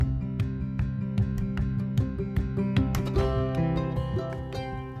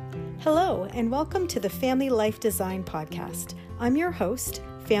and welcome to the Family Life Design Podcast. I'm your host,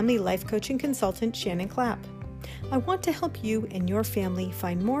 Family Life Coaching Consultant Shannon Clapp. I want to help you and your family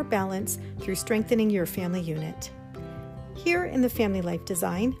find more balance through strengthening your family unit. Here in the Family Life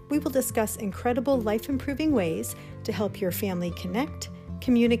Design, we will discuss incredible life-improving ways to help your family connect,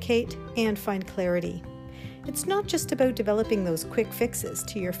 communicate, and find clarity. It's not just about developing those quick fixes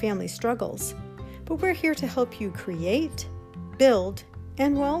to your family struggles, but we're here to help you create, build,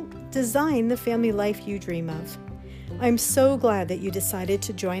 and design the family life you dream of. I'm so glad that you decided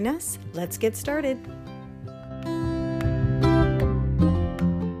to join us. Let's get started.